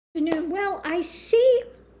Well, I see,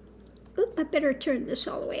 I better turn this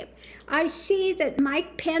all the way up. I see that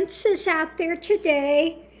Mike Pence is out there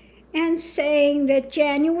today and saying that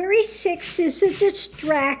January 6th is a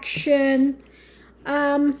distraction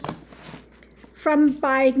from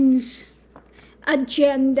Biden's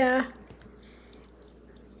agenda.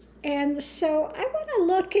 And so I want to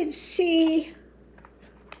look and see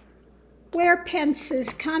where Pence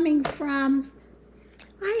is coming from.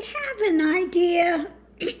 I have an idea.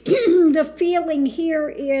 The feeling here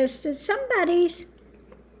is that somebody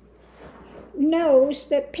knows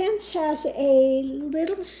that Pence has a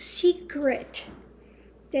little secret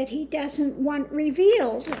that he doesn't want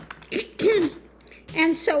revealed.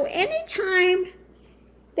 And so anytime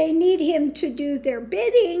they need him to do their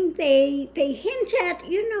bidding, they hint at,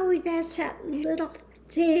 that's that little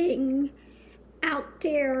thing out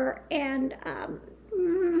there, and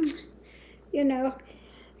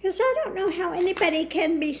because I don't know how anybody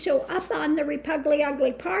can be so up on the Republican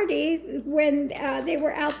Ugly Party when they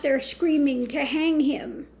were out there screaming to hang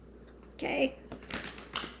him, okay?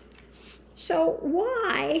 So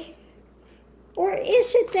why? Or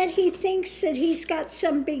is it that he thinks that he's got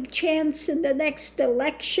some big chance in the next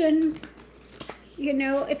election,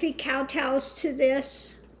 if he kowtows to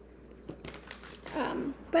this?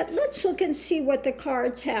 But let's look and see what the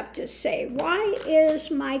cards have to say. Why is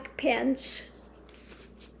Mike Pence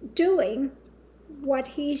doing what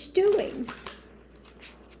he's doing?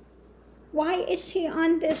 Why is he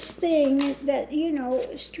on this thing that,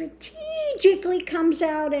 strategically comes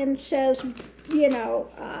out and says,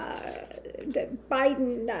 that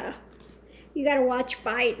Biden, you got to watch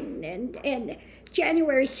Biden, and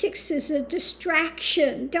January 6th is a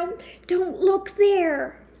distraction. Don't look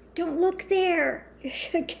there. Don't look there.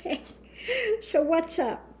 Okay. So what's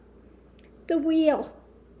up? The wheel.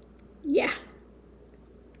 Yeah.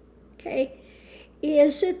 Okay.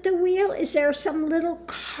 Is it the wheel? Is there some little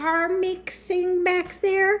karmic thing back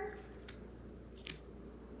there?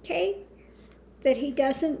 Okay. That he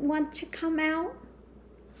doesn't want to come out?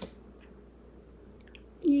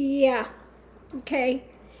 Yeah. Okay.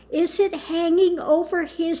 Is it hanging over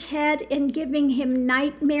his head and giving him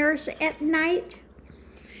nightmares at night?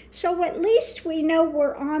 So at least we know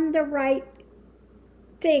we're on the right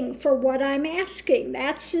thing for what I'm asking.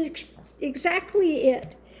 That's exactly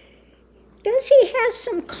it. Does he have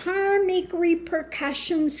some karmic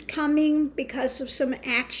repercussions coming because of some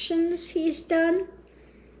actions he's done?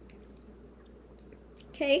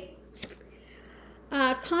 Okay.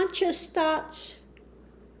 Conscious thoughts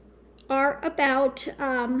are about,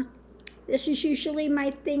 this is usually my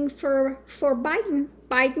thing for Biden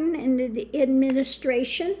and the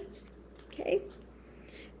administration, okay?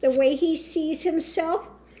 The way he sees himself,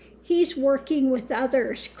 he's working with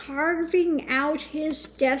others, carving out his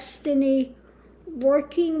destiny,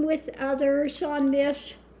 working with others on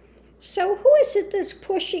this. So who is it that's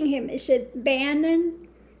pushing him? Is it Bannon?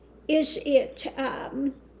 Is it,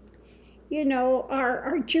 our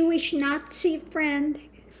Jewish Nazi friend?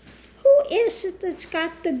 Who is it that's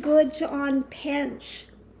got the goods on Pence?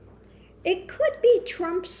 It could be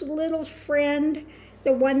Trump's little friend,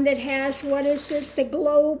 the one that has, what is it, the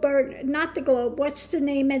Globe, or not the Globe, what's the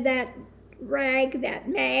name of that rag, that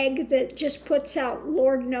mag that just puts out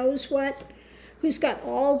Lord knows what, who's got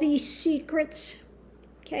all these secrets,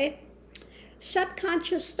 okay?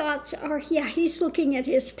 Subconscious thoughts are, yeah, he's looking at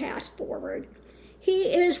his past forward.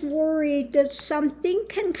 He is worried that something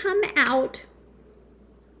can come out,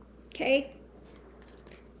 okay,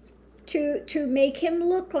 to make him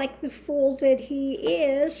look like the fool that he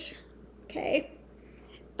is, okay?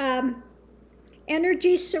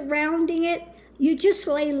 Energy surrounding it, you just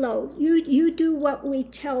lay low. You do what we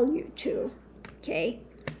tell you to, okay?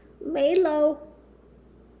 Lay low,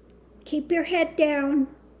 keep your head down,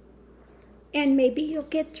 and maybe you'll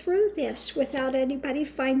get through this without anybody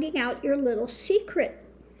finding out your little secret.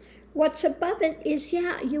 What's above it is,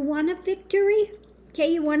 yeah, you want a victory?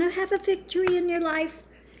 Okay, you want to have a victory in your life?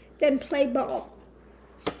 Then play ball.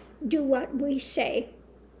 Do what we say.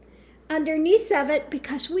 Underneath of it,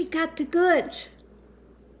 because we got the goods,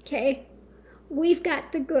 okay? We've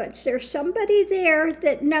got the goods. There's somebody there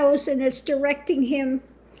that knows and is directing him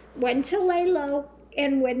when to lay low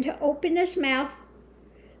and when to open his mouth.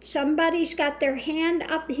 Somebody's got their hand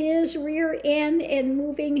up his rear end and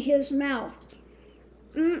moving his mouth.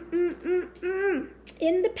 In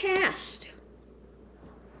the past.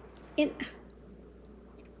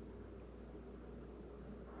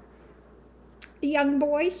 Young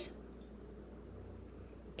boys,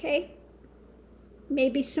 okay,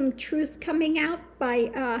 maybe some truth coming out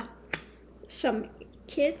by some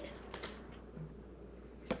kid.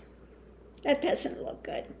 That doesn't look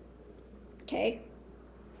good. Okay.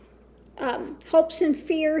 Hopes and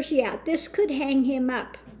fears, yeah, this could hang him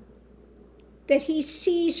up. That he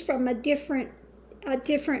sees from a different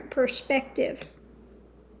perspective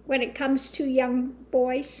when it comes to young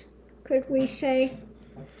boys, could we say?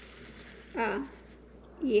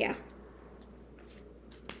 Yeah.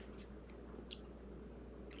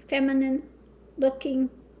 Feminine looking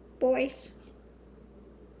boys.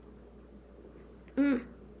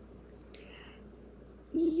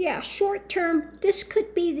 Yeah, short term, this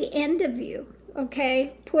could be the end of you,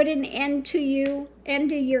 okay? Put an end to you,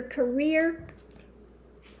 end of your career.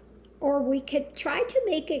 Or we could try to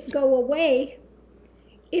make it go away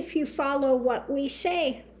if you follow what we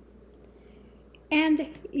say. And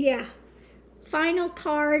yeah, final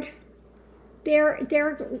card, they're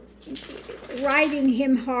riding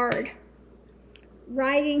him hard.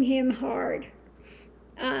 Riding him hard.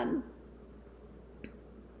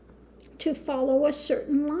 To follow a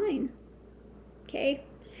certain line. Okay?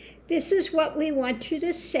 This is what we want you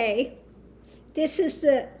to say. This is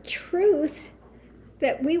the truth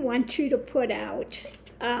that we want you to put out.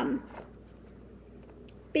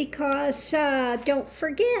 Because don't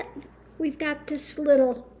forget, we've got this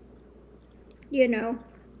little, and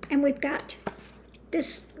we've got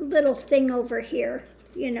this little thing over here.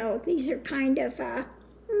 These are kind of,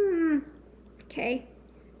 okay.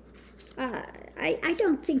 I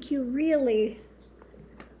don't think you really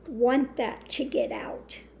want that to get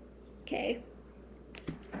out, okay?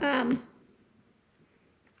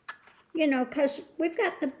 Because we've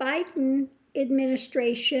got the Biden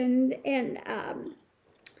administration and,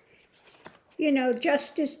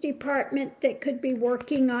 Justice Department that could be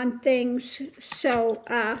working on things. So,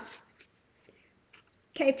 okay,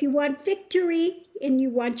 if you want victory and you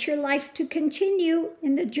want your life to continue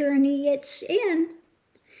in the journey it's in,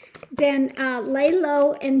 then lay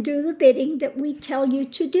low and do the bidding that we tell you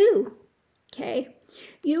to do, okay?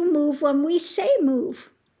 You move when we say move.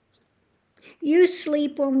 You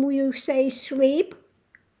sleep when we say sleep,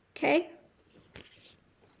 okay?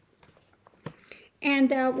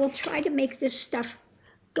 And we'll try to make this stuff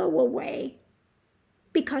go away.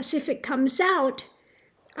 Because if it comes out,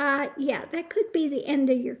 yeah, that could be the end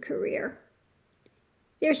of your career.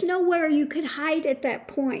 There's nowhere you could hide at that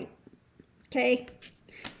point, okay?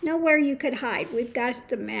 Nowhere you could hide. We've got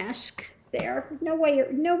the mask there.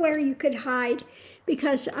 Nowhere you could hide,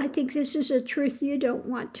 because I think this is a truth you don't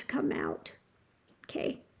want to come out.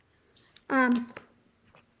 Okay.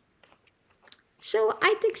 So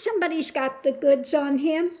I think somebody's got the goods on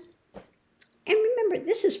him. And remember,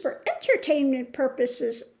 this is for entertainment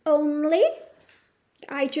purposes only.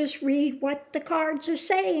 I just read what the cards are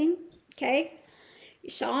saying. Okay. You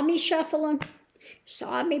saw me shuffle them.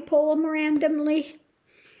 Saw me pull them randomly.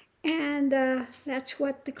 And that's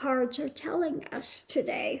what the cards are telling us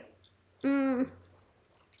today.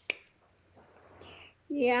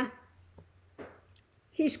 Yeah.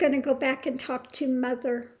 He's going to go back and talk to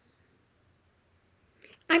Mother.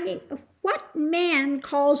 I mean, what man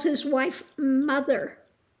calls his wife Mother?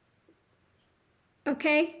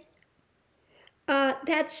 Okay?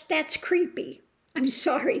 That's creepy. I'm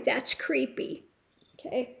sorry, that's creepy.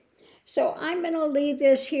 Okay? So I'm going to leave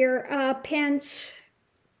this here. Pence.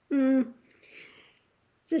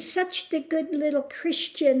 Such the good little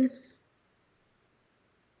Christian.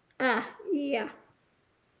 Yeah.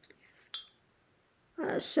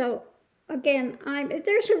 So again,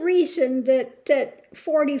 there's a reason that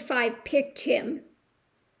 45 picked him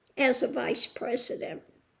as a vice president,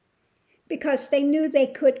 because they knew they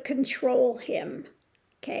could control him.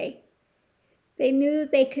 Okay, they knew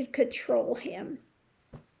they could control him.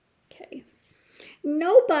 Okay,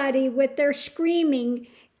 nobody with their screaming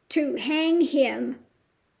to hang him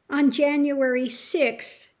on January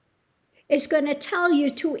 6th is going to tell you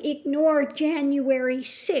to ignore January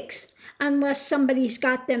 6th unless somebody's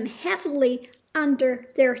got them heavily under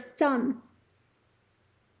their thumb.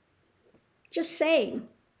 Just saying,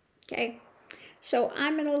 okay? So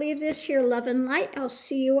I'm going to leave this here, love and light. I'll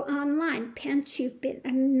see you online. Pence, you've been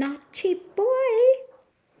a naughty boy.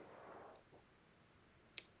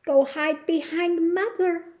 Go hide behind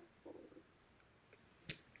Mother.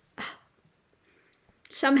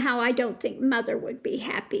 Somehow I don't think Mother would be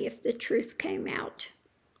happy if the truth came out.